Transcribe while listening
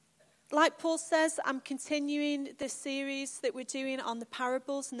like Paul says, I'm continuing the series that we're doing on the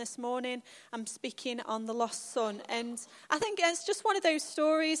parables, and this morning I'm speaking on the lost son. And I think it's just one of those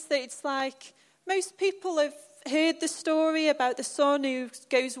stories that it's like most people have heard the story about the son who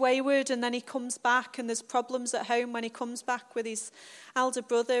goes wayward and then he comes back, and there's problems at home when he comes back with his elder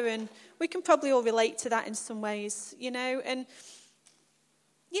brother, and we can probably all relate to that in some ways, you know. And,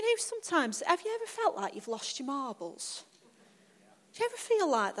 you know, sometimes, have you ever felt like you've lost your marbles? Do you ever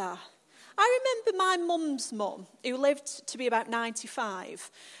feel like that? I remember my mum's mum, who lived to be about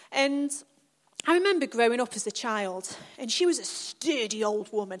 95, and I remember growing up as a child, and she was a sturdy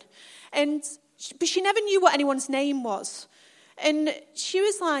old woman, but she never knew what anyone's name was. And she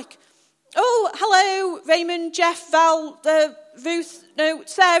was like, "Oh, hello, Raymond, Jeff, Val, Ruth, no,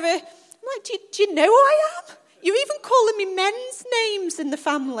 Sarah." I'm like, do you know who I am? You're even calling me men's names in the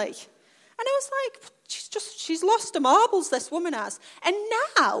family. And I was like, she's lost her marbles, this woman has. And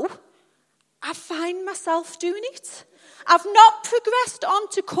now I find myself doing it. I've not progressed on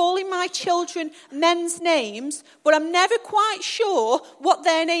to calling my children men's names, but I'm never quite sure what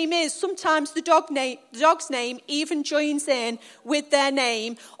their name is. Sometimes the dog's name even joins in with their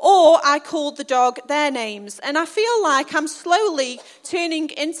name, or I call the dog their names. And I feel like I'm slowly turning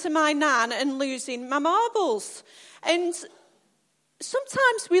into my nan and losing my marbles. And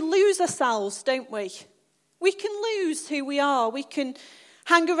sometimes we lose ourselves, don't we? We can lose who we are. We can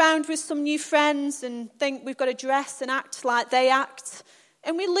hang around with some new friends and think we've got to dress and act like they act,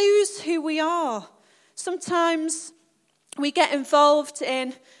 and we lose who we are. Sometimes we get involved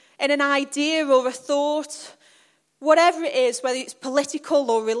in an idea or a thought, whatever it is, whether it's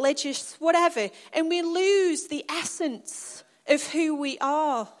political or religious, whatever, and we lose the essence of who we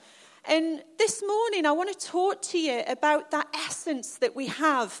are. And this morning I want to talk to you about that essence that we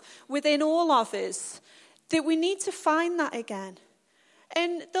have within all of us, that we need to find that again.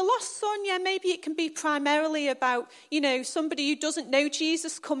 And the lost son, yeah, maybe it can be primarily about, you know, somebody who doesn't know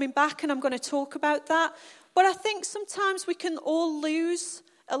Jesus coming back, and I'm going to talk about that. But I think sometimes we can all lose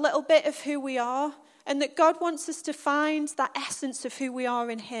a little bit of who we are, and that God wants us to find that essence of who we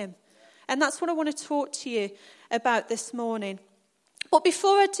are in him. And that's what I want to talk to you about this morning. But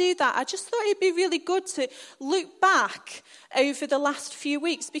before I do that, I just thought it'd be really good to look back over the last few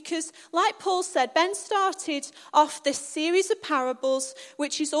weeks, because like Paul said, Ben started off this series of parables,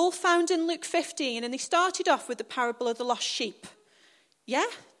 which is all found in Luke 15, and they started off with the parable of the lost sheep. Yeah?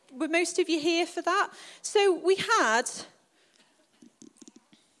 Were most of you here for that? So we had,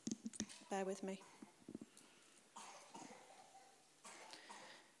 bear with me.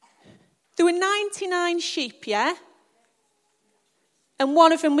 There were 99 sheep, yeah? And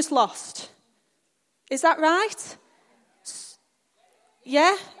one of them was lost. Is that right?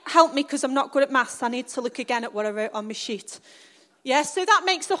 Yeah? Help me, because I'm not good at maths. I need to look again at what I wrote on my sheet. Yeah, so that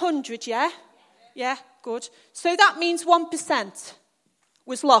makes 100, yeah? Yeah, good. So that means 1%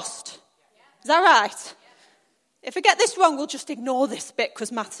 was lost. Is that right? If I get this wrong, we'll just ignore this bit,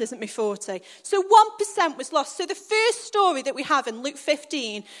 because maths isn't my forte. So 1% was lost. So the first story that we have in Luke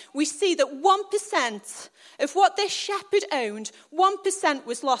 15, we see that 1% of what this shepherd owned, 1%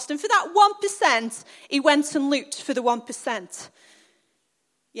 was lost. And for that 1%, he went and looked for the 1%.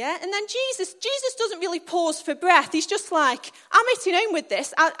 Yeah, and then Jesus doesn't really pause for breath. He's just like, I'm hitting home with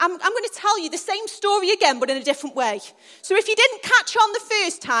this. I'm going to tell you the same story again, but in a different way. So if you didn't catch on the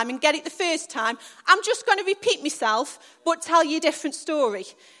first time and get it the first time, I'm just going to repeat myself, but tell you a different story.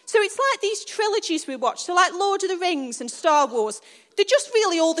 So it's like these trilogies we watch, so like Lord of the Rings and Star Wars. They're just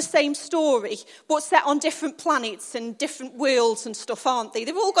really all the same story, but set on different planets and different worlds and stuff, aren't they?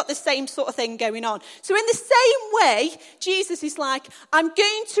 They've all got the same sort of thing going on. So in the same way, Jesus is like, I'm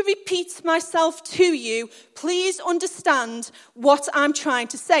going to repeat myself to you. Please understand what I'm trying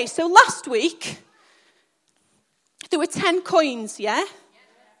to say. So last week, there were 10 coins, yeah?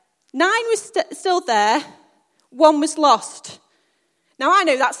 9 was still there. 1 was lost. Now, I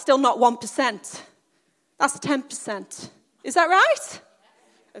know that's still not 1%. That's 10%. Is that right?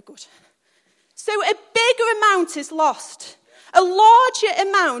 Oh, good. So a bigger amount is lost. A larger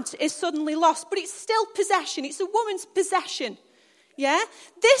amount is suddenly lost, but it's still possession. It's a woman's possession. Yeah?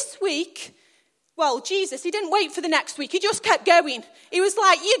 This week, well, Jesus, he didn't wait for the next week. He just kept going. He was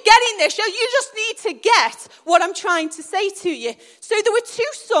like, you're getting this. You just need to get what I'm trying to say to you. So there were 2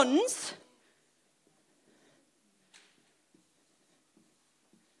 sons.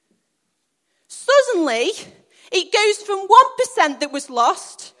 Suddenly, it goes from 1% that was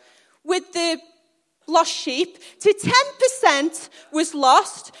lost with the lost sheep to 10% was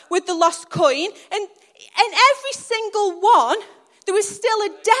lost with the lost coin. And every single one, There was still a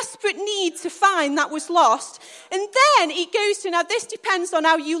desperate need to find that was lost. And then it goes to, now this depends on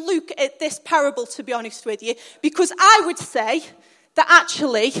how you look at this parable, to be honest with you, because I would say that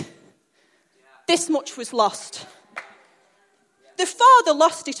actually this much was lost. The father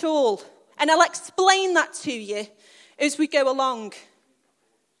lost it all. And I'll explain that to you as we go along.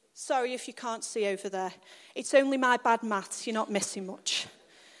 Sorry if you can't see over there. It's only my bad maths. You're not missing much.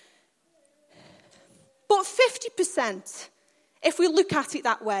 But 50%, if we look at it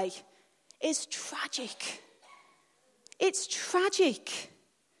that way, is tragic. It's tragic.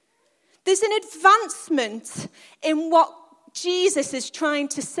 There's an advancement in what Jesus is trying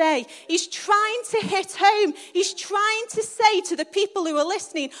to say. He's trying to hit home. He's trying to say to the people who are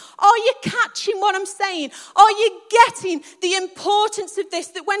listening, are you catching what I'm saying? Are you getting the importance of this?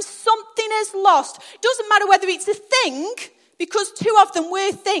 That when something is lost, it doesn't matter whether it's a thing, because two of them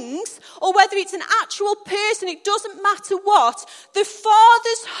were things, or whether it's an actual person, it doesn't matter what. The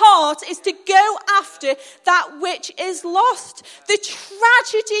Father's heart is to go after that which is lost. The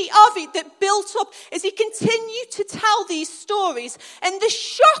tragedy of it that built up as he continued to tell these stories, and the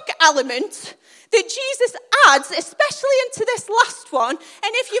shock element that Jesus adds, especially into this last one.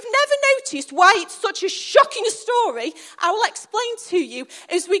 And if you've never noticed why it's such a shocking story, I will explain to you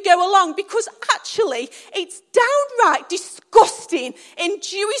as we go along, because actually it's downright disgusting in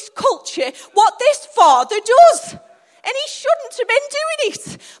Jewish culture what this father does. And he shouldn't have been doing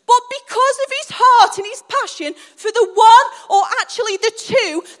it. But because of his heart and his passion for the one, or actually the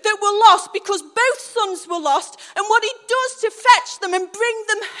two, that were lost, because both sons were lost, and what he does to fetch them and bring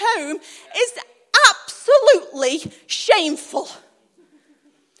them home is absolutely shameful.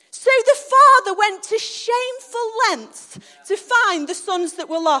 So the father went to shameful lengths to find the sons that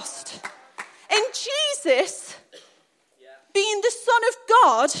were lost. And Jesus, being the Son of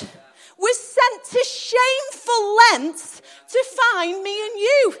God, was sent to shameful lengths to find me and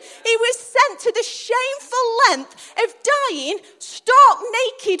you. He was sent to the shameful length of dying, stark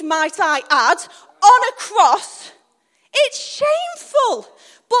naked, might I add, on a cross. It's shameful.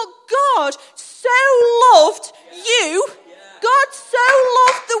 But God so loved you, God so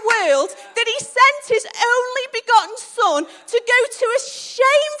loved the world, that he sent his only begotten Son to go to a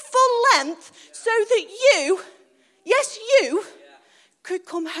shameful length so that you, yes you, could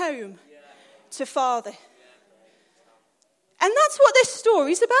come home to Father. And that's what this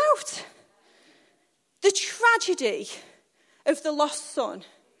story is about. The tragedy of the lost son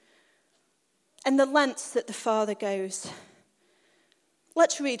and the lengths that the Father goes.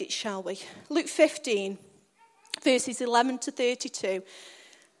 Let's read it, shall we? Luke 15, verses 11 to 32.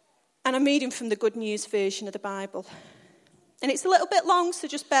 And I'm reading from the Good News version of the Bible. And it's a little bit long, so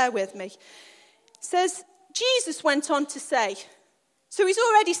just bear with me. It says, Jesus went on to say, so he's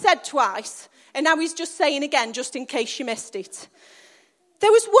already said twice, and now he's just saying again, just in case you missed it.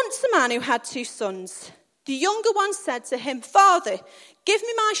 There was once a man who had 2 sons. The younger one said to him, Father, give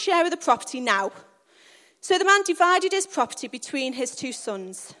me my share of the property now. So the man divided his property between his 2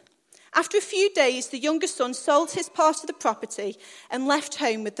 sons. After a few days, the younger son sold his part of the property and left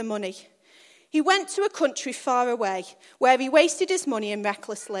home with the money. He went to a country far away, where he wasted his money in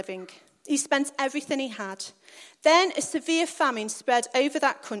reckless living. He spent everything he had. Then a severe famine spread over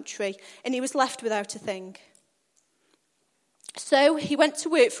that country, and he was left without a thing. So he went to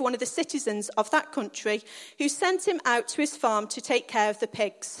work for one of the citizens of that country, who sent him out to his farm to take care of the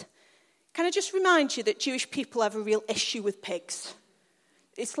pigs. Can I just remind you that Jewish people have a real issue with pigs?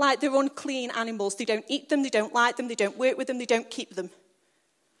 It's like they're unclean animals. They don't eat them, they don't like them, they don't work with them, they don't keep them.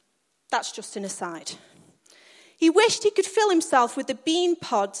 That's just an aside. He wished he could fill himself with the bean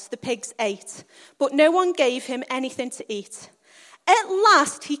pods the pigs ate, but no one gave him anything to eat. At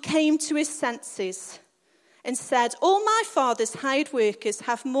last he came to his senses and said, all my father's hired workers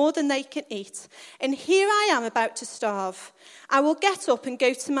have more than they can eat, and here I am about to starve. I will get up and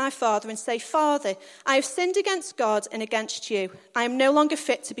go to my father and say, Father, I have sinned against God and against you. I am no longer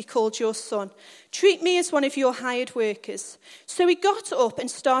fit to be called your son. Treat me as one of your hired workers. So he got up and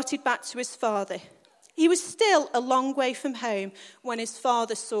started back to his father. He was still a long way from home when his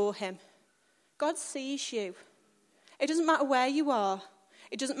father saw him. God sees you. It doesn't matter where you are.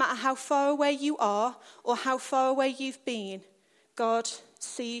 It doesn't matter how far away you are or how far away you've been. God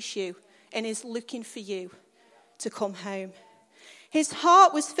sees you and is looking for you to come home. His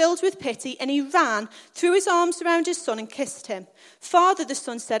heart was filled with pity, and he ran, threw his arms around his son and kissed him. Father, the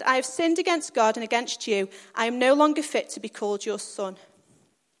son said, I have sinned against God and against you. I am no longer fit to be called your son.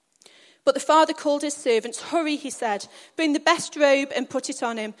 But the father called his servants. "Hurry," he said. "Bring the best robe and put it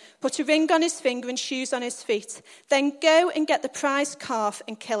on him. Put a ring on his finger and shoes on his feet. Then go and get the prize calf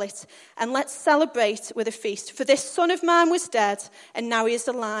and kill it. And let's celebrate with a feast. For this son of mine was dead, and now he is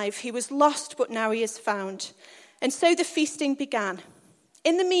alive. He was lost, but now he is found." And so the feasting began.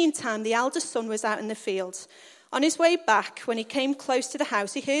 In the meantime, the eldest son was out in the fields. On his way back, when he came close to the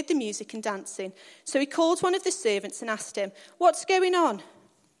house, he heard the music and dancing. So he called one of the servants and asked him, "What's going on?"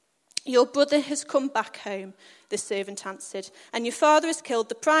 "Your brother has come back home," the servant answered, "and your father has killed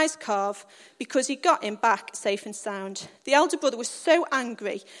the prize calf because he got him back safe and sound." The elder brother was so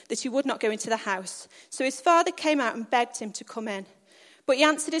angry that he would not go into the house. So his father came out and begged him to come in. But he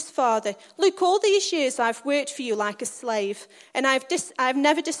answered his father, "Look, all these years I've worked for you like a slave, and I've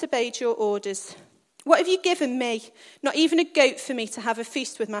never disobeyed your orders. What have you given me? Not even a goat for me to have a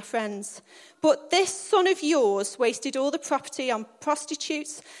feast with my friends. But this son of yours wasted all the property on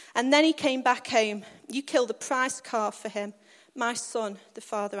prostitutes, and then he came back home. You killed a prize calf for him." "My son," the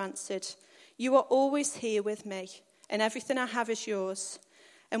father answered, "you are always here with me, and everything I have is yours.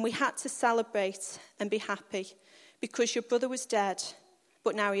 And we had to celebrate and be happy, because your brother was dead,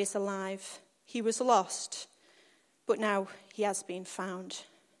 but now he is alive. He was lost, but now he has been found."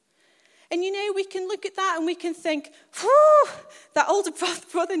 And we can look at that and we can think, whew, that older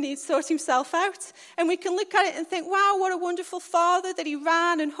brother needs to sort himself out. And we can look at it and think, wow, what a wonderful father that he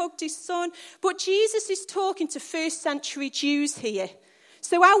ran and hugged his son. But Jesus is talking to first century Jews here.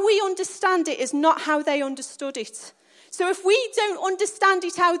 So how we understand it is not how they understood it. So if we don't understand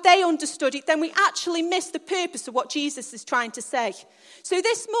it how they understood it, then we actually miss the purpose of what Jesus is trying to say. So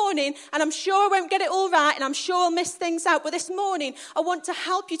this morning, and I'm sure I won't get it all right, and I'm sure I'll miss things out, but this morning, I want to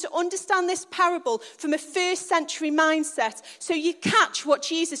help you to understand this parable from a first century mindset, so you catch what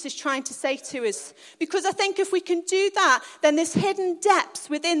Jesus is trying to say to us. Because I think if we can do that, then there's hidden depths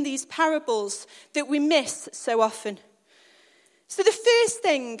within these parables that we miss so often. So the first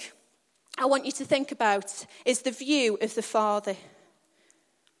thing I want you to think about is the view of the father.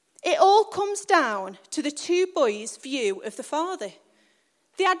 It all comes down to the two boys' view of the father.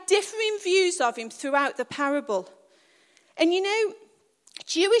 They had differing views of him throughout the parable. And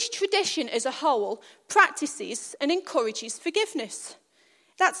Jewish tradition as a whole practices and encourages forgiveness.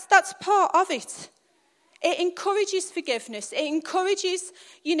 That's part of it. It encourages forgiveness. It encourages,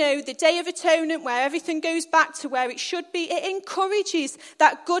 the Day of Atonement where everything goes back to where it should be. It encourages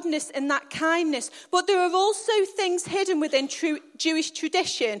that goodness and that kindness. But there are also things hidden within Jewish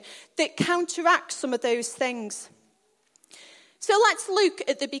tradition that counteract some of those things. So let's look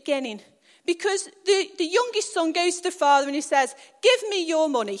at the beginning. Because the youngest son goes to the father and he says, "Give me your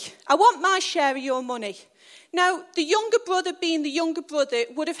money. I want my share of your money." Now, the younger brother, being the younger brother,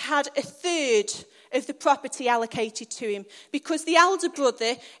 would have had a third of the property allocated to him, because the elder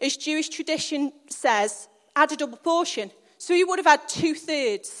brother, as Jewish tradition says, had a double portion. So he would have had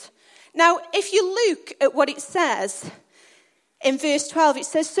 2/3. Now, if you look at what it says in verse 12, it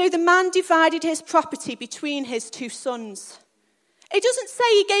says, "So the man divided his property between his two sons." It doesn't say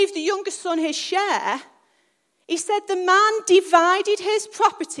he gave the younger son his share. He said the man divided his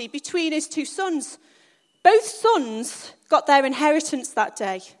property between his two sons. Both sons got their inheritance that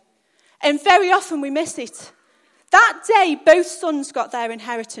day. And very often we miss it. That day, both sons got their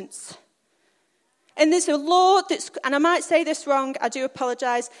inheritance. And there's a law that's, and I might say this wrong, I do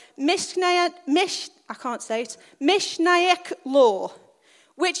apologise, Mishnaic law,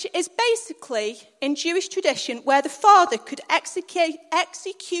 which is basically, in Jewish tradition, where the father could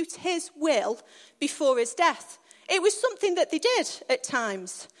execute his will before his death. It was something that they did at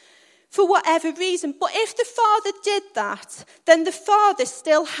times, for whatever reason. But if the father did that, then the father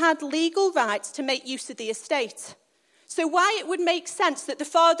still had legal rights to make use of the estate. So why it would make sense that the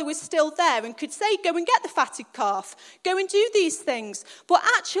father was still there and could say, "Go and get the fatted calf, go and do these things." But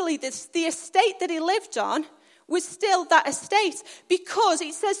actually, the estate that he lived on was still that estate, because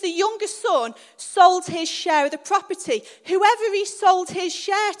it says the younger son sold his share of the property. Whoever he sold his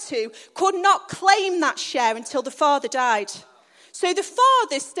share to could not claim that share until the father died. So the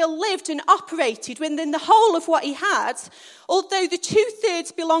father still lived and operated within the whole of what he had, although the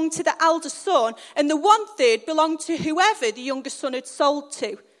 2/3 belonged to the elder son and the 1/3 belonged to whoever the younger son had sold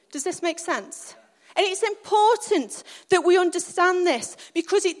to. Does this make sense? And it's important that we understand this,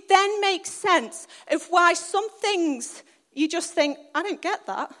 because it then makes sense of why some things you just think, "I don't get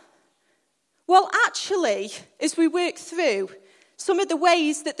that." Well, actually, as we work through, some of the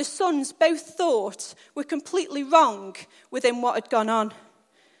ways that the sons both thought were completely wrong within what had gone on.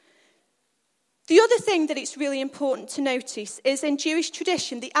 The other thing that it's really important to notice is in Jewish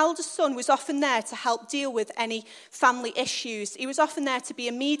tradition, the elder son was often there to help deal with any family issues. He was often there to be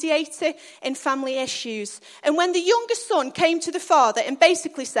a mediator in family issues. And when the younger son came to the father and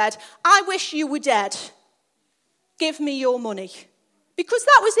basically said, I wish you were dead, give me your money. Because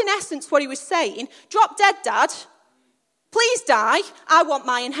that was in essence what he was saying. Drop dead, Dad. Please die. I want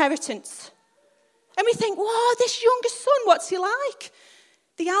my inheritance. And we think, whoa, this younger son, what's he like?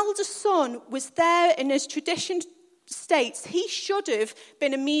 The elder son was there, and as tradition states, he should have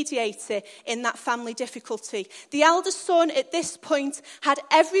been a mediator in that family difficulty. The elder son at this point had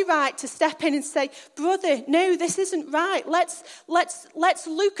every right to step in and say, brother, no, this isn't right. Let's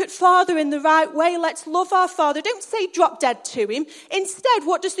look at father in the right way. Let's love our father. Don't say drop dead to him. Instead,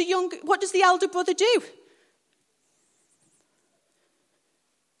 what does the elder brother do?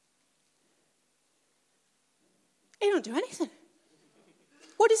 He don't do anything.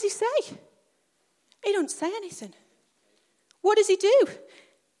 What does he say? He don't say anything. What does he do?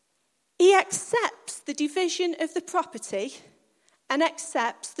 He accepts the division of the property and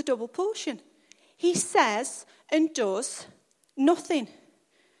accepts the double portion. He says and does nothing.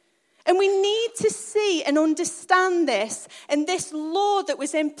 And we need to see and understand this and this law that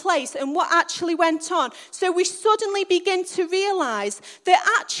was in place and what actually went on. So we suddenly begin to realise that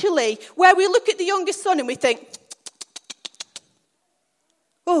actually, where we look at the youngest son and we think,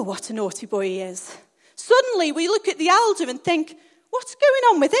 oh, what a naughty boy he is. Suddenly we look at the elder and think, what's going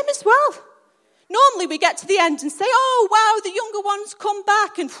on with him as well? Normally we get to the end and say, oh, wow, the younger one's come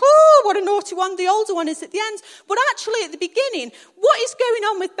back and whoo, what a naughty one the older one is at the end. But actually at the beginning, what is going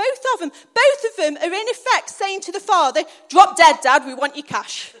on with both of them? Both of them are in effect saying to the father, drop dead, Dad, we want your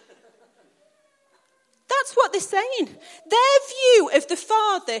cash. That's what they're saying. Their view of the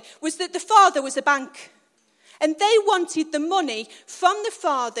father was that the father was a bank. And they wanted the money from the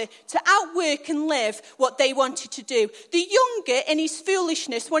father to outwork and live what they wanted to do. The younger, in his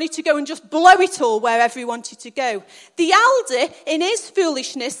foolishness, wanted to go and just blow it all wherever he wanted to go. The elder, in his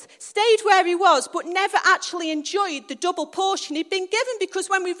foolishness, stayed where he was, but never actually enjoyed the double portion he'd been given. Because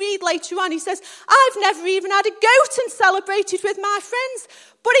when we read later on, he says, I've never even had a goat and celebrated with my friends.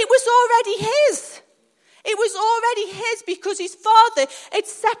 But it was already his. It was already his because his father had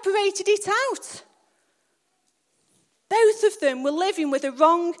separated it out. Both of them were living with a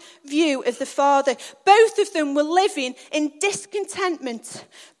wrong view of the father. Both of them were living in discontentment.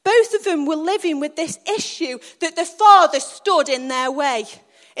 Both of them were living with this issue that the father stood in their way,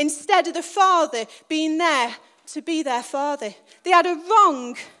 instead of the father being there to be their father. They had a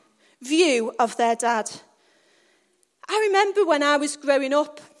wrong view of their dad. I remember when I was growing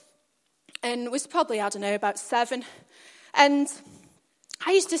up, and was probably, I don't know, about 7, and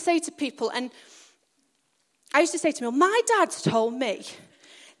I used to say to people, my dad told me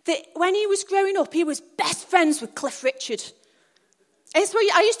that when he was growing up, he was best friends with Cliff Richard. And so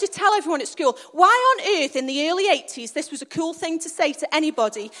I used to tell everyone at school, why on earth in the early 80s this was a cool thing to say to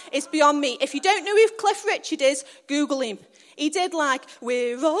anybody is beyond me. If you don't know who Cliff Richard is, Google him. He did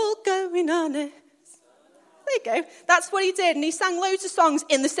we're all going on it. There you go. That's what he did. And he sang loads of songs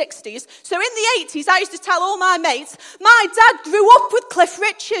in the 60s. So in the 80s, I used to tell all my mates, my dad grew up with Cliff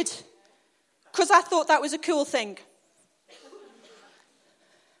Richard. Because I thought that was a cool thing.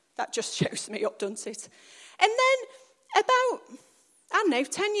 That just shows me up, doesn't it? And then about,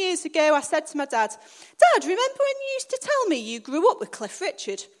 10 years ago, I said to my dad, Dad, remember when you used to tell me you grew up with Cliff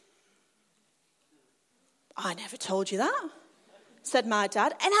Richard? I never told you that, said my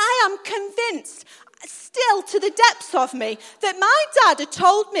dad. And I am convinced, still to the depths of me, that my dad had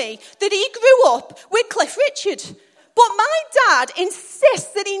told me that he grew up with Cliff Richard. But my dad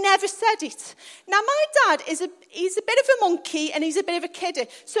insists that he never said it. Now, my dad he's a bit of a monkey and he's a bit of a kidder.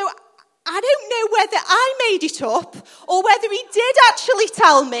 So I don't know whether I made it up or whether he did actually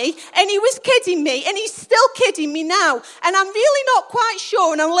tell me and he was kidding me and he's still kidding me now. And I'm really not quite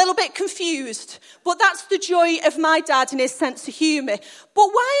sure and I'm a little bit confused. But that's the joy of my dad and his sense of humour. But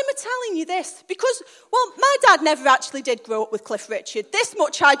why am I telling you this? Because, my dad never actually did grow up with Cliff Richard. This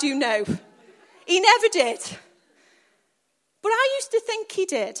much I do know. He never did. But I used to think he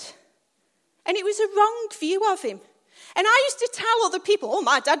did. And it was a wrong view of him. And I used to tell other people,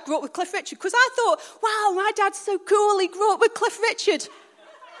 my dad grew up with Cliff Richard. Because I thought, wow, my dad's so cool. He grew up with Cliff Richard.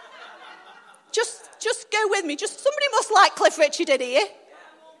 Just go with me. Somebody must like Cliff Richard in here.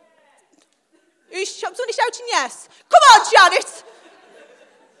 Somebody shouting yes. Come on, Janet.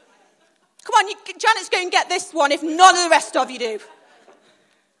 Come on, Janet's going to get this one if none of the rest of you do.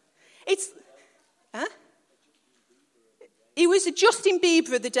 He was a Justin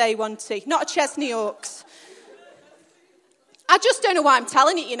Bieber of the day, wasn't he? Not a Chesney Hawkes. I just don't know why I'm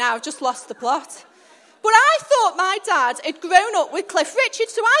telling it you now. I've just lost the plot. But I thought my dad had grown up with Cliff Richard,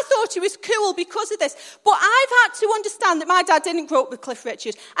 so I thought he was cool because of this. But I've had to understand that my dad didn't grow up with Cliff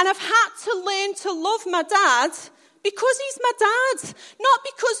Richard. And I've had to learn to love my dad because he's my dad. Not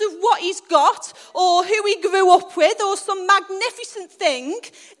because of what he's got or who he grew up with or some magnificent thing.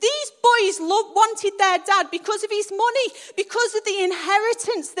 These boys wanted their dad because of his money, because of the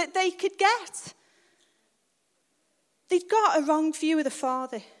inheritance that they could get. They'd got a wrong view of the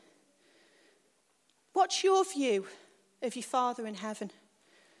Father. What's your view of your Father in heaven?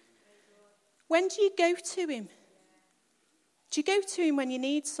 When do you go to him? Do you go to him when you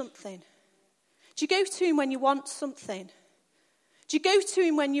need something? Do you go to him when you want something? Do you go to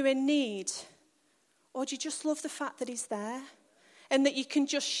him when you're in need? Or do you just love the fact that he's there and that you can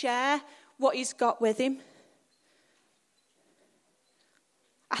just share what he's got with him?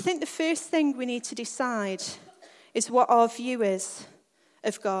 I think the first thing we need to decide is what our view is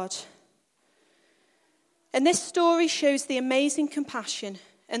of God. And this story shows the amazing compassion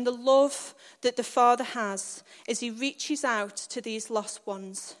and the love that the Father has as he reaches out to these lost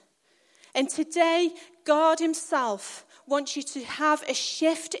ones. And today, God himself wants you to have a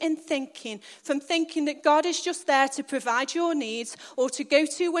shift in thinking from thinking that God is just there to provide your needs or to go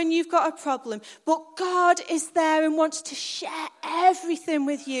to when you've got a problem. But God is there and wants to share everything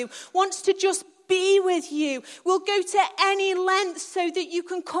with you, wants to just be with you, will go to any length so that you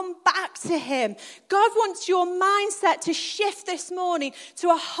can come back to him. God wants your mindset to shift this morning to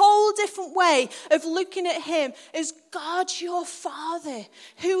a whole different way of looking at him as God, your Father,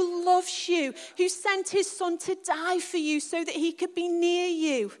 who loves you, who sent his Son to die for you so that he could be near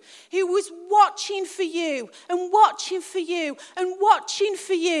you, who was watching for you and watching for you and watching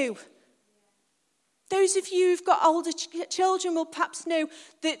for you. Those of you who've got older children will perhaps know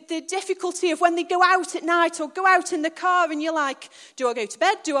the difficulty of when they go out at night or go out in the car and you're like, do I go to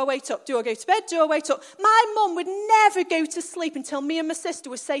bed? Do I wait up? Do I go to bed? Do I wait up? My mum would never go to sleep until me and my sister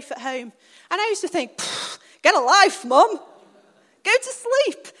were safe at home. And I used to think, get a life, Mum. Go to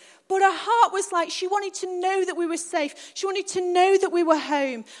sleep. But her heart was like, she wanted to know that we were safe. She wanted to know that we were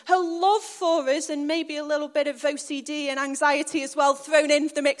home. Her love for us, and maybe a little bit of OCD and anxiety as well thrown in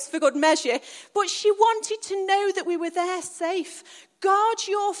the mix for good measure, but she wanted to know that we were there safe. God,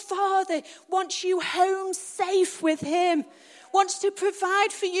 your Father, wants you home safe with him. Wants to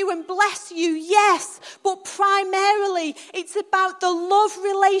provide for you and bless you, yes, but primarily it's about the love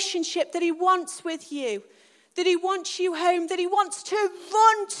relationship that he wants with you. That he wants you home, that he wants to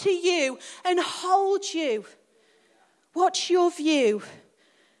run to you and hold you. What's your view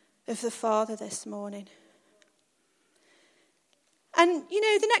of the Father this morning? And,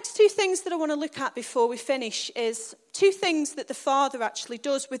 the next two things that I want to look at before we finish is two things that the Father actually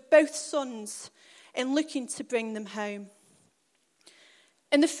does with both sons in looking to bring them home.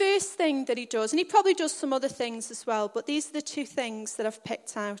 And the first thing that he does, and he probably does some other things as well, but these are the two things that I've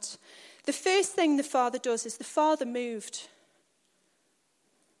picked out. The first thing the Father does is the Father moved.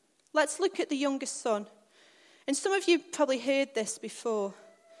 Let's look at the youngest son. And some of you probably heard this before.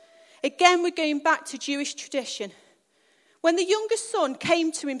 Again, we're going back to Jewish tradition. When the youngest son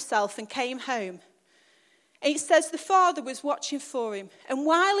came to himself and came home, it says the Father was watching for him. And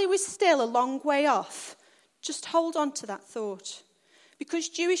while he was still a long way off, just hold on to that thought. Because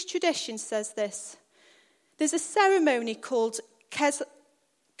Jewish tradition says this. There's a ceremony called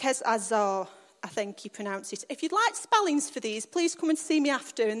Kezazah, I think you pronounce it. If you'd like spellings for these, please come and see me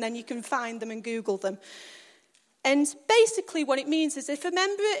after and then you can find them and Google them. And basically what it means is if a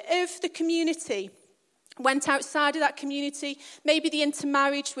member of the community went outside of that community, maybe they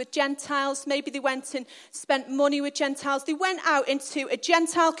intermarried with Gentiles, maybe they went and spent money with Gentiles, they went out into a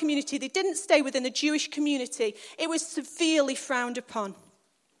Gentile community, they didn't stay within the Jewish community, it was severely frowned upon.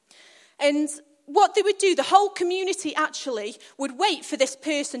 And what they would do, the whole community actually would wait for this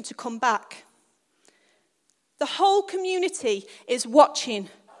person to come back. The whole community is watching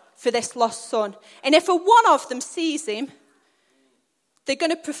for this lost son. And if one of them sees him, they're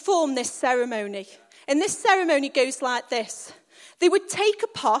going to perform this ceremony. And this ceremony goes like this. They would take a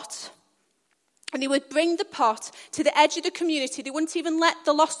pot and they would bring the pot to the edge of the community. They wouldn't even let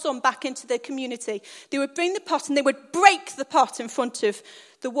the lost son back into the community. They would bring the pot and they would break the pot in front of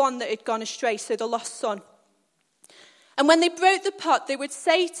the one that had gone astray, so the lost son. And when they broke the pot, they would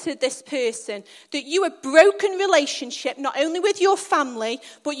say to this person that you have broken relationship, not only with your family,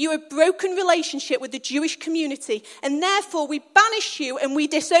 but you have broken relationship with the Jewish community. And therefore, we banish you and we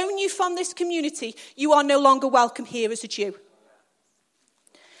disown you from this community. You are no longer welcome here as a Jew.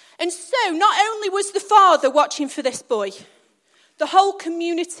 And so, not only was the father watching for this boy, the whole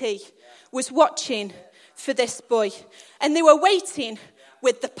community was watching for this boy. And they were waiting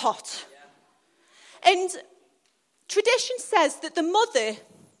with the pot. And tradition says that the mother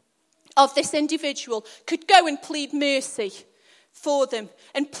of this individual could go and plead mercy for them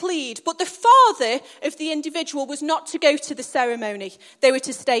and plead. But the father of the individual was not to go to the ceremony. They were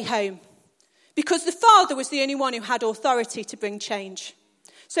to stay home. Because the father was the only one who had authority to bring change.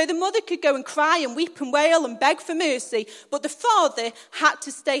 So the mother could go and cry and weep and wail and beg for mercy, but the father had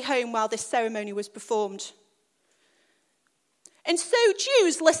to stay home while this ceremony was performed. And so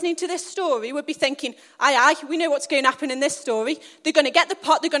Jews listening to this story would be thinking, aye, we know what's going to happen in this story. They're going to get the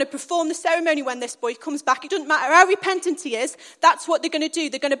pot, they're going to perform the ceremony when this boy comes back. It doesn't matter how repentant he is, that's what they're going to do.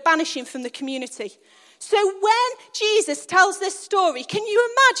 They're going to banish him from the community. So when Jesus tells this story, can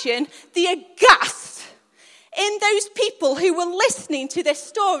you imagine the aghast in those people who were listening to this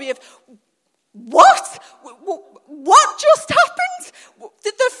story of, what? What just happened?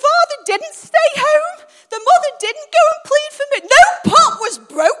 The father didn't stay home. The mother didn't go and plead for me. No pot was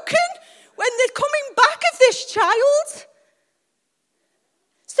broken when they're coming back of this child.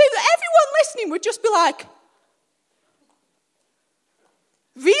 So that everyone listening would just be like,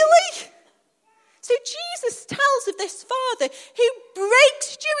 really? So Jesus tells of this father who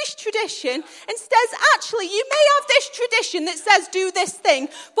breaks Jewish tradition and says, actually, you may have this tradition that says do this thing,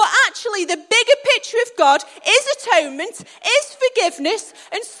 but actually the bigger picture of God is atonement, is forgiveness,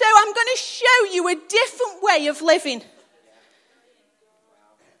 and so I'm going to show you a different way of living.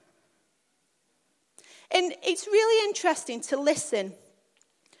 And it's really interesting to listen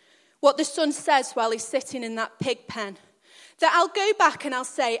what the son says while he's sitting in that pig pen. That I'll go back and I'll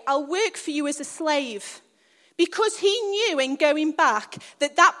say, I'll work for you as a slave. Because he knew in going back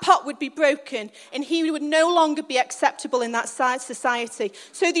that that pot would be broken and he would no longer be acceptable in that society.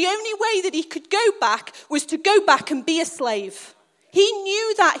 So the only way that he could go back was to go back and be a slave. He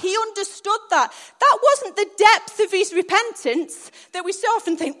knew that. He understood that. That wasn't the depth of his repentance that we so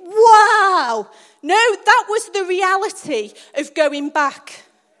often think, wow. No, that was the reality of going back.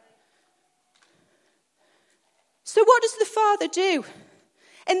 So what does the father do?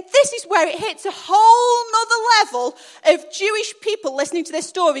 And this is where it hits a whole nother level of Jewish people listening to this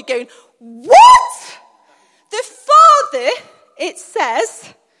story going, what? The father, it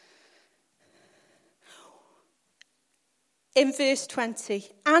says, in verse 20,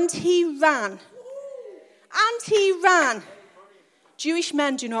 and he ran. And he ran. Jewish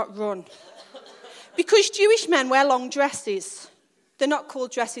men do not run. Because Jewish men wear long dresses. They're not called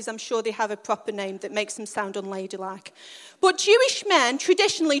dresses, I'm sure they have a proper name that makes them sound unladylike. But Jewish men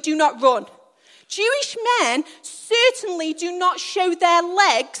traditionally do not run. Jewish men certainly do not show their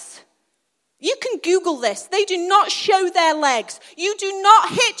legs. You can Google this. They do not show their legs. You do not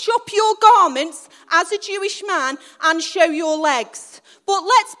hitch up your garments as a Jewish man and show your legs. But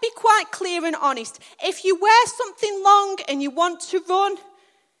let's be quite clear and honest. If you wear something long and you want to run,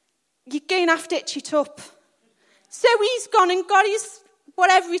 you're going to have to hitch it up. So he's gone and got his,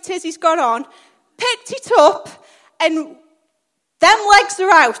 whatever it is he's got on, picked it up, and them legs are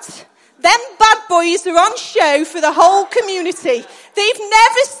out. Them bad boys are on show for the whole community. They've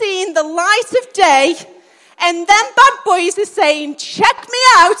never seen the light of day, and them bad boys are saying, check me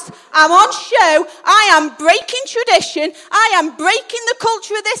out, I'm on show, I am breaking tradition, I am breaking the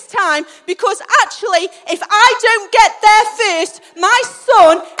culture of this time, because actually, if I don't get there first, my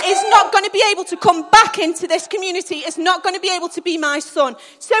son is not going to be able to come back into this community, is not going to be able to be my son.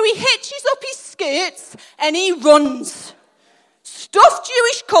 So he hitches up his skirts and he runs. Stuff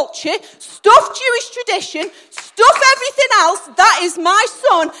Jewish culture, stuff Jewish tradition, stuff everything else, that is my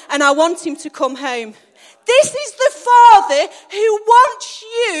son, and I want him to come home. This is the Father who wants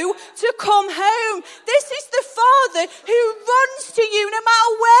you to come home. This is the Father who runs to you no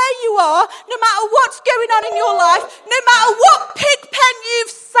matter where you are, no matter what's going on in your life, no matter what pig pen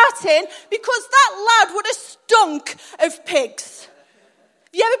you've sat in, because that lad would have stunk of pigs.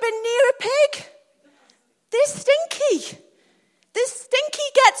 Have you ever been near a pig? They're stinky. The stinky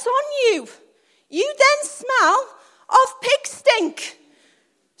gets on you. You then smell of pig stink.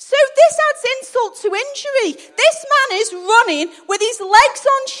 So this adds insult to injury. This man is running with his legs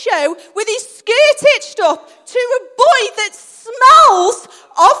on show, with his skirt hitched up to a boy that smells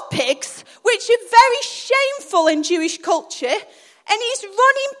of pigs, which are very shameful in Jewish culture. And he's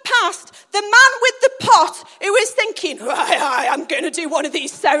running past the man with the pot who is thinking, I'm going to do one of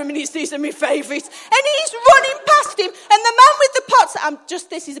these ceremonies, these are my favourites. And he's running past him, and the man with the pot's,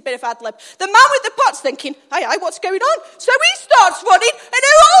 this is a bit of ad-lib. The man with the pot's thinking, what's going on? So he starts running, and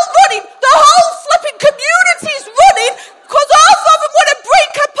they're all running. The whole flipping community's running, because half of them want to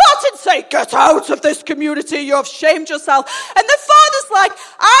break a pot and say, get out of this community, you have shamed yourself. And the father's like,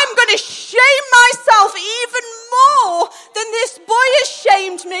 I'm going to shame myself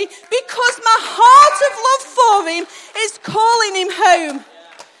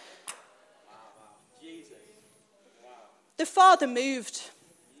Father moved.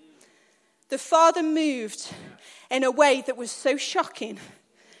 The Father moved in a way that was so shocking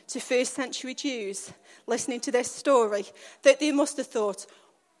to first century Jews listening to this story that they must have thought,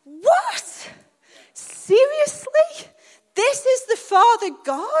 what? Seriously? This is the Father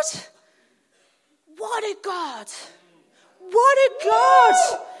God? What a God. What a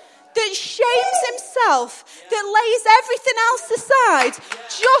God that shames himself, that lays everything else aside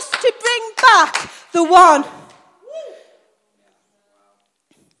just to bring back the one.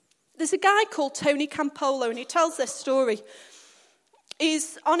 There's a guy called Tony Campolo, and he tells this story.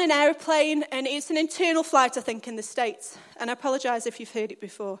 He's on an aeroplane, and it's an internal flight, I think, in the States. And I apologise if you've heard it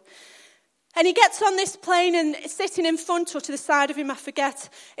before. And he gets on this plane, and sitting in front or to the side of him, I forget,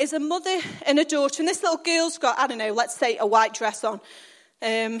 is a mother and a daughter. And this little girl's got, I don't know, let's say a white dress on.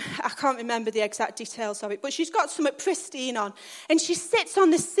 I can't remember the exact details of it, but she's got something pristine on. And she sits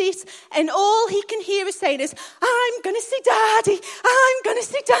on the seat, and all he can hear her saying is, I'm going to see Daddy, I'm going to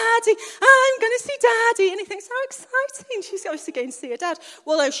see Daddy, I'm going to see Daddy. And he thinks, how exciting. She's obviously going to see her dad.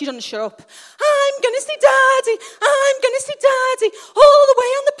 Well, no, she doesn't shut up. I'm going to see Daddy, I'm going to see Daddy, all the way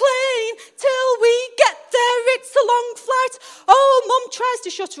on the plane till we get there. It's a long flight. Oh, Mum tries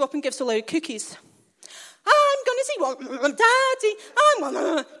to shut her up and gives her a load of cookies. I'm going to see one, Daddy.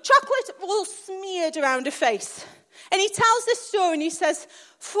 I'm chocolate all smeared around her face. And he tells this story and he says,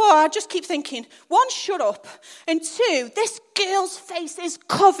 I just keep thinking, one, shut up. And two, this girl's face is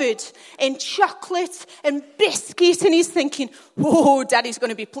covered in chocolate and biscuit. And he's thinking, whoa, Daddy's going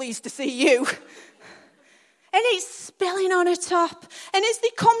to be pleased to see you. And it's spilling on her top. And as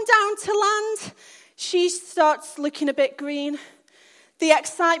they come down to land, she starts looking a bit green. The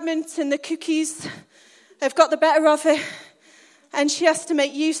excitement and the cookies have got the better of her, and she has to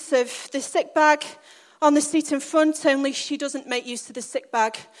make use of the sick bag on the seat in front, only she doesn't make use of the sick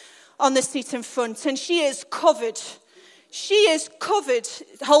bag on the seat in front, and she is covered. She is covered,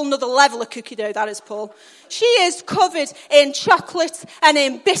 a whole nother level of cookie dough, that is, Paul. She is covered in chocolate and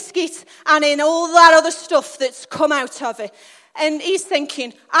in biscuit and in all that other stuff that's come out of her. And he's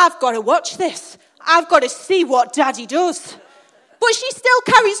thinking, I've got to watch this. I've got to see what Daddy does. But she still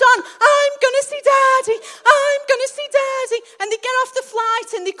carries on. I'm going to see Daddy. I'm going to see Daddy. And they get off the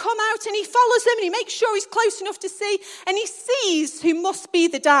flight and they come out and he follows them and he makes sure he's close enough to see. And he sees who must be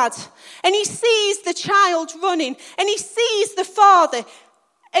the dad. And he sees the child running. And he sees the father.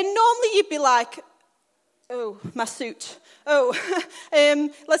 And normally you'd be like, oh, my suit. Oh,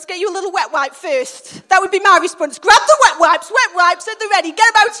 let's get you a little wet wipe first. That would be my response. Grab the wet wipes at the ready.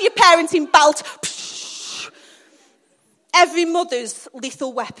 Get them out of your parenting belt. Every mother's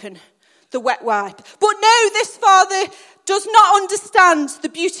lethal weapon, the wet wipe. But no, this father does not understand the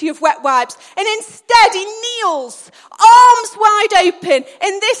beauty of wet wipes. And instead he kneels, arms wide open,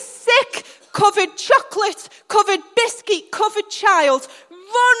 and this sick, covered chocolate, covered biscuit, covered child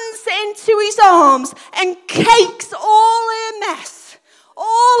runs into his arms and cakes all her mess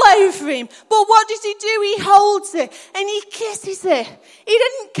all over him. But what does he do? He holds her and he kisses her. He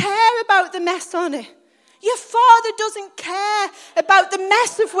didn't care about the mess on her. Your father doesn't care about the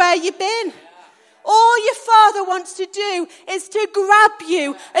mess of where you've been. All your father wants to do is to grab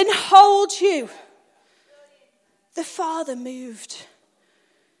you and hold you. The father moved.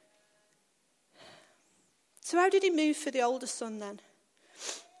 So how did he move for the older son then?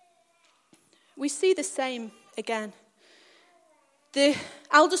 We see the same again. The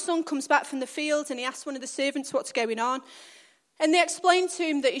elder son comes back from the field and he asks one of the servants what's going on. And they explain to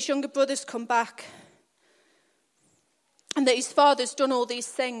him that his younger brother's come back. And that his father's done all these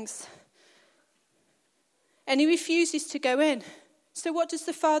things. And he refuses to go in. So what does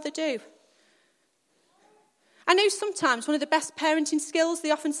the father do? I know sometimes one of the best parenting skills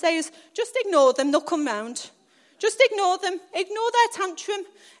they often say is, just ignore them, they'll come round. Just ignore them. Ignore their tantrum.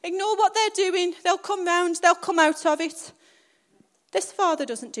 Ignore what they're doing. They'll come round. They'll come out of it. This father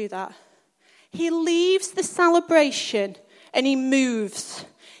doesn't do that. He leaves the celebration and he moves.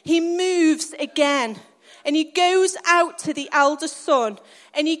 He moves again. And he goes out to the elder son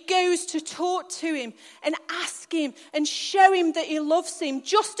and he goes to talk to him and ask him and show him that he loves him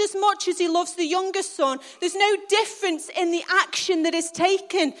just as much as he loves the younger son. There's no difference in the action that is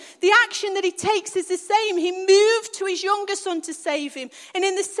taken. The action that he takes is the same. He moved to his younger son to save him. And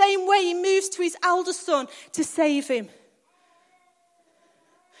in the same way, he moves to his elder son to save him.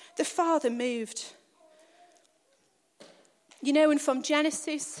 The father moved. You know, and from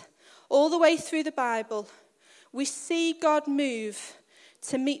Genesis all the way through the Bible, we see God move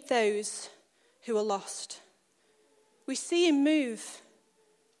to meet those who are lost. We see him move.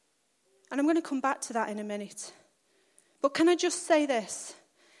 And I'm going to come back to that in a minute. But can I just say this?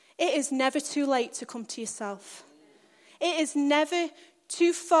 It is never too late to come to yourself. it is never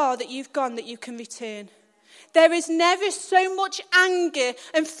too far that you've gone that you can return. There is never so much anger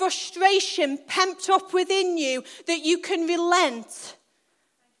and frustration pent up within you that you can relent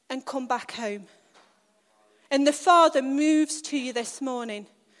and come back home. And the Father moves to you this morning.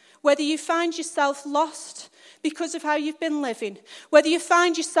 Whether you find yourself lost because of how you've been living, whether you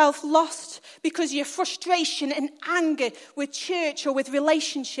find yourself lost because of your frustration and anger with church or with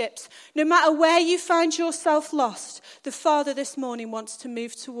relationships, no matter where you find yourself lost, the Father this morning wants to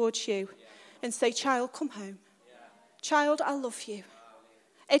move towards you and say, child, come home. Child, I love you.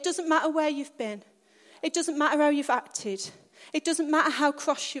 It doesn't matter where you've been. It doesn't matter how you've acted. It doesn't matter how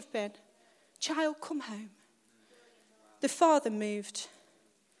cross you've been. Child, come home. The Father moved.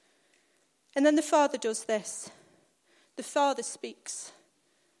 And then the Father does this. The Father speaks.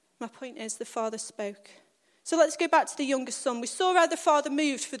 My point is, the Father spoke. So let's go back to the younger son. We saw how the Father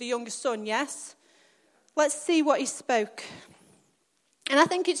moved for the younger son, yes? Let's see what he spoke. And I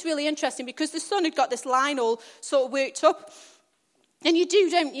think it's really interesting because the son had got this line all sort of worked up. And you do,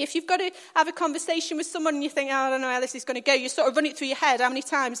 don't you? If you've got to have a conversation with someone and you think, oh, I don't know how this is going to go, you sort of run it through your head. How many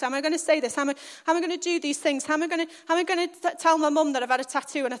times? How am I going to say this? How am I going to do these things? How am I going to tell my mum that I've had a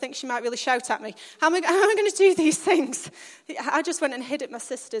tattoo and I think she might really shout at me? How am I going to do these things? I just went and hid at my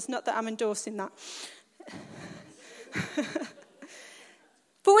sister's. Not that I'm endorsing that.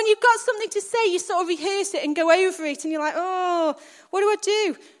 But when you've got something to say, you sort of rehearse it and go over it and you're like, oh, what do I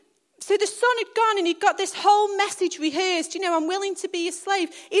do? So the son had gone and he'd got this whole message rehearsed. You know, I'm willing to be a slave.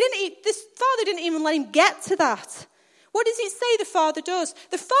 This father didn't even let him get to that. What does it say the father does?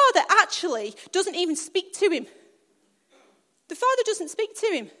 The father actually doesn't even speak to him. The father doesn't speak to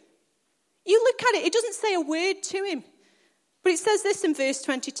him. You look at it, it doesn't say a word to him. But it says this in verse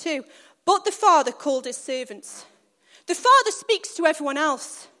 22. But the father called his servants. The father speaks to everyone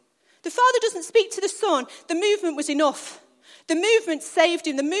else. The father doesn't speak to the son. The movement was enough. The movement saved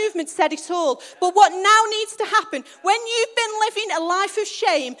him. The movement said it all. But what now needs to happen, when you've been living a life of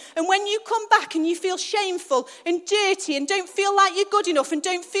shame, and when you come back and you feel shameful and dirty and don't feel like you're good enough and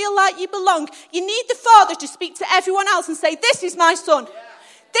don't feel like you belong, you need the father to speak to everyone else and say, this is my son.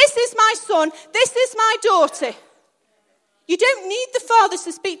 This is my son. This is my daughter. You don't need the father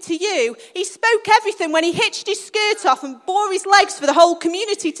to speak to you. He spoke everything when he hitched his skirt off and bore his legs for the whole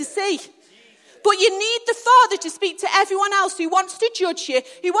community to see. But you need the father to speak to everyone else who wants to judge you,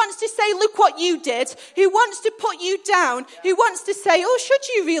 who wants to say, look what you did, who wants to put you down, who wants to say, oh, should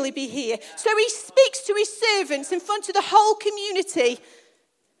you really be here? So he speaks to his servants in front of the whole community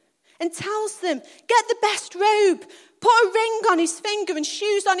and tells them, get the best robe, put a ring on his finger and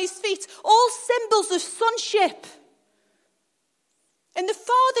shoes on his feet, all symbols of sonship. And the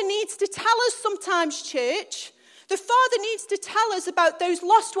Father needs to tell us sometimes, church. The Father needs to tell us about those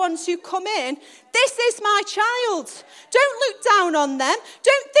lost ones who come in. This is my child. Don't look down on them.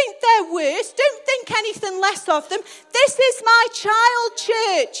 Don't think they're worse. Don't think anything less of them. This is my child,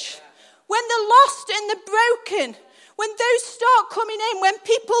 church. When the lost and the broken, when those start coming in, when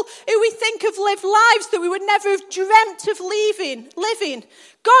people who we think have lived lives that we would never have dreamt of living,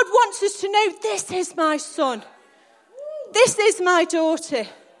 God wants us to know, this is my son. This is my daughter.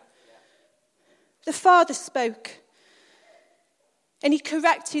 The Father spoke, and he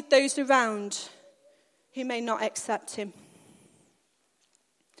corrected those around who may not accept him.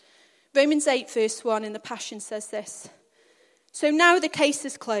 Romans 8 verse 1 in the Passion says this. So now the case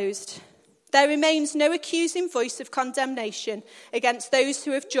is closed. There remains no accusing voice of condemnation against those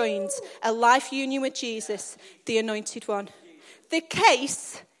who have joined a life union with Jesus, the Anointed One. The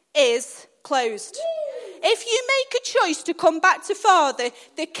case is closed. If you make a choice to come back to Father,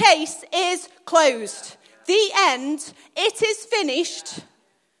 the case is closed. The end, it is finished.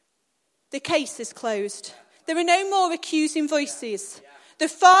 The case is closed. There are no more accusing voices. The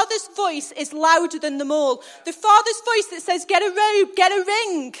Father's voice is louder than them all. The Father's voice that says, get a robe, get a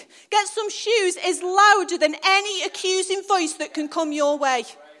ring, get some shoes, is louder than any accusing voice that can come your way.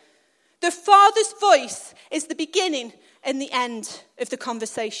 The Father's voice is the beginning and the end of the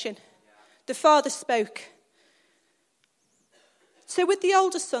conversation. The Father spoke. So with the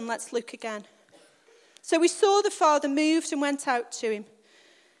older son, let's look again. So we saw the Father moved and went out to him.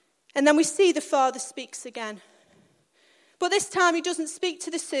 And then we see the Father speaks again. But this time he doesn't speak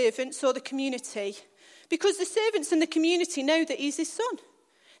to the servants or the community, because the servants and the community know that he's his son.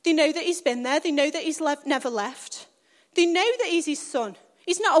 They know that he's been there. They know that he's never left. They know that he's his son.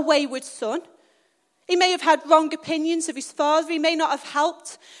 He's not a wayward son. He may have had wrong opinions of his father. He may not have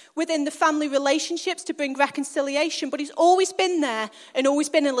helped within the family relationships to bring reconciliation, but he's always been there and always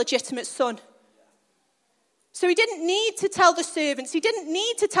been a legitimate son. So he didn't need to tell the servants. He didn't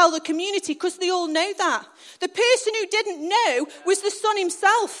need to tell the community because they all know that. The person who didn't know was the son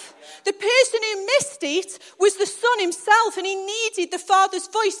himself. The person who missed it was the son himself, and he needed the Father's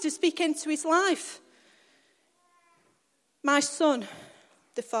voice to speak into his life. "My son,"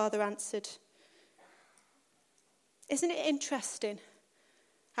 the Father answered. Isn't it interesting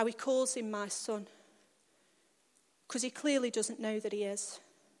how he calls him my son? Because he clearly doesn't know that he is.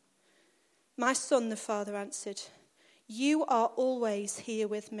 "My son," the Father answered, "you are always here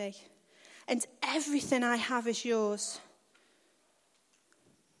with me, and everything I have is yours."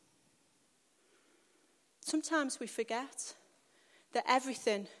 Sometimes we forget that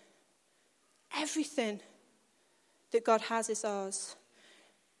everything that God has is ours.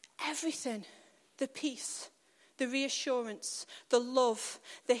 Everything, the peace, the reassurance, the love,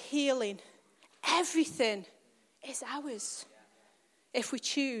 the healing, everything is ours if we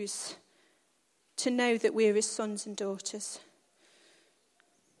choose to know that we're his sons and daughters.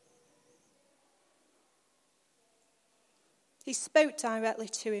 He spoke directly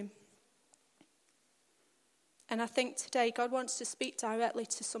to him. And I think today God wants to speak directly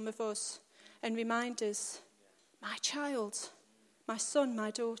to some of us and remind us, my child, my son,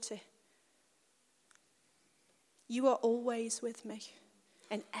 my daughter, you are always with me,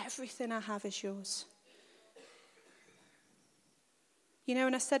 and everything I have is yours. You know,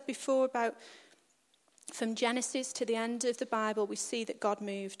 and I said before about from Genesis to the end of the Bible, we see that God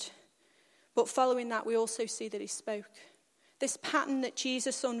moved. But following that, we also see that he spoke. This pattern that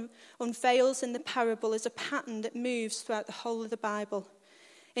Jesus unveils in the parable is a pattern that moves throughout the whole of the Bible.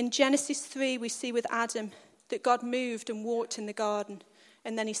 In Genesis 3, we see with Adam that God moved and walked in the garden,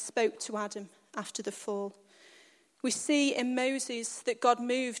 and then he spoke to Adam after the fall. We see in Moses that God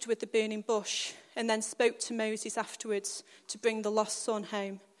moved with the burning bush and then spoke to Moses afterwards to bring the lost son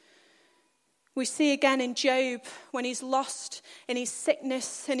home. We see again in Job, when he's lost in his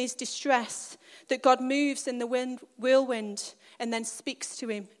sickness and his distress, that God moves in the whirlwind and then speaks to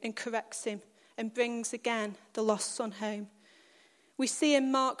him and corrects him and brings again the lost son home. We see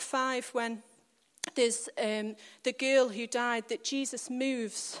in Mark 5 when there's the girl who died, that Jesus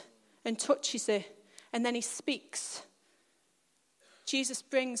moves and touches her and then he speaks. Jesus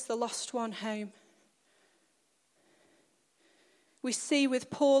brings the lost one home. We see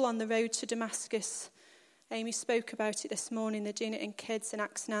with Paul on the road to Damascus. Amy spoke about it this morning. They're doing it in kids in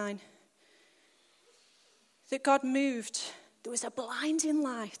Acts 9. That God moved. There was a blinding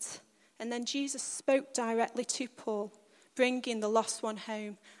light. And then Jesus spoke directly to Paul, bringing the lost one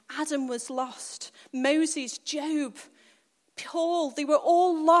home. Adam was lost. Moses, Job, Paul, they were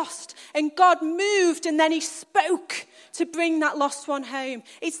all lost. And God moved and then he spoke to bring that lost one home.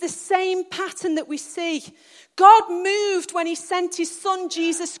 It's the same pattern that we see. God moved when he sent his son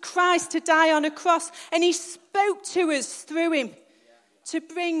Jesus Christ to die on a cross, and he spoke to us through him to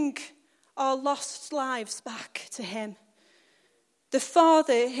bring our lost lives back to him. The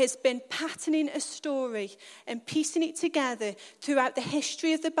Father has been patterning a story and piecing it together throughout the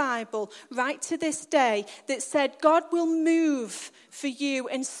history of the Bible, right to this day, that said God will move for you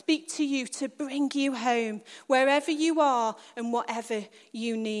and speak to you to bring you home, wherever you are and whatever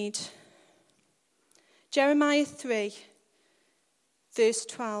you need. Jeremiah 3, verse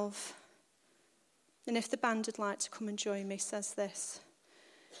 12. And if the band would like to come and join me, says this.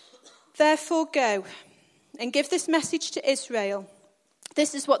 "Therefore go and give this message to Israel.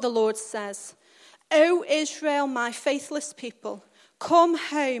 This is what the Lord says. O Israel, my faithless people, come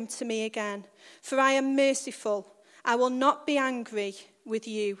home to me again, for I am merciful. I will not be angry with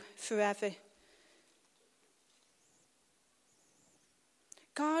you forever."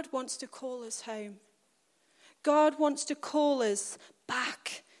 God wants to call us home. God wants to call us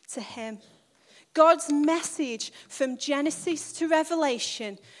back to him. God's message from Genesis to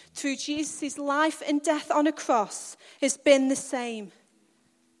Revelation through Jesus' life and death on a cross has been the same.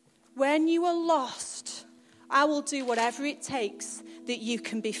 When you are lost, I will do whatever it takes that you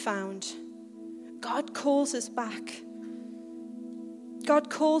can be found. God calls us back.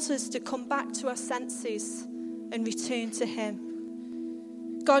 God calls us to come back to our senses and return to him.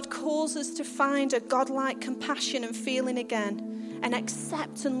 God calls us to find a godlike compassion and feeling again, and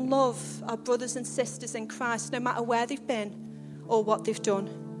accept and love our brothers and sisters in Christ, no matter where they've been or what they've done.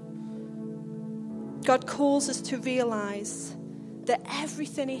 God calls us to realize that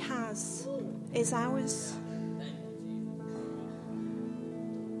everything he has is ours.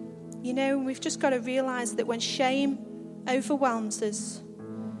 You know, we've just got to realize that when shame overwhelms us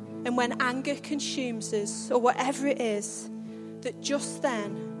and when anger consumes us or whatever it is, that just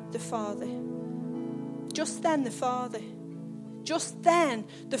then the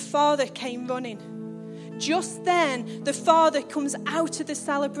Father came running. Just then, the Father comes out of the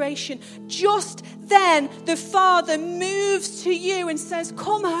celebration. Just then, the Father moves to you and says,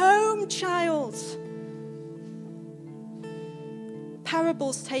 come home, child.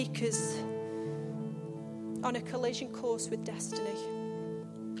 Parables take us on a collision course with destiny.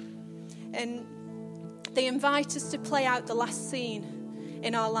 And they invite us to play out the last scene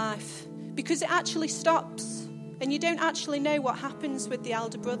in our life, because it actually stops and you don't actually know what happens with the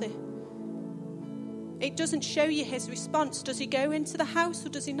elder brother. It doesn't show you his response. Does he go into the house or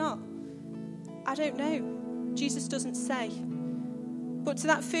does he not? I don't know. Jesus doesn't say. But to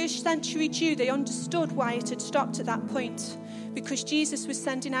that first century Jew, they understood why it had stopped at that point, because Jesus was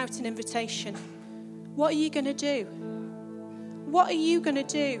sending out an invitation. What are you going to do? What are you going to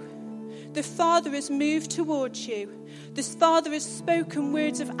do? The Father has moved towards you. The Father has spoken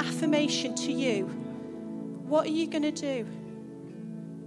words of affirmation to you. What are you going to do?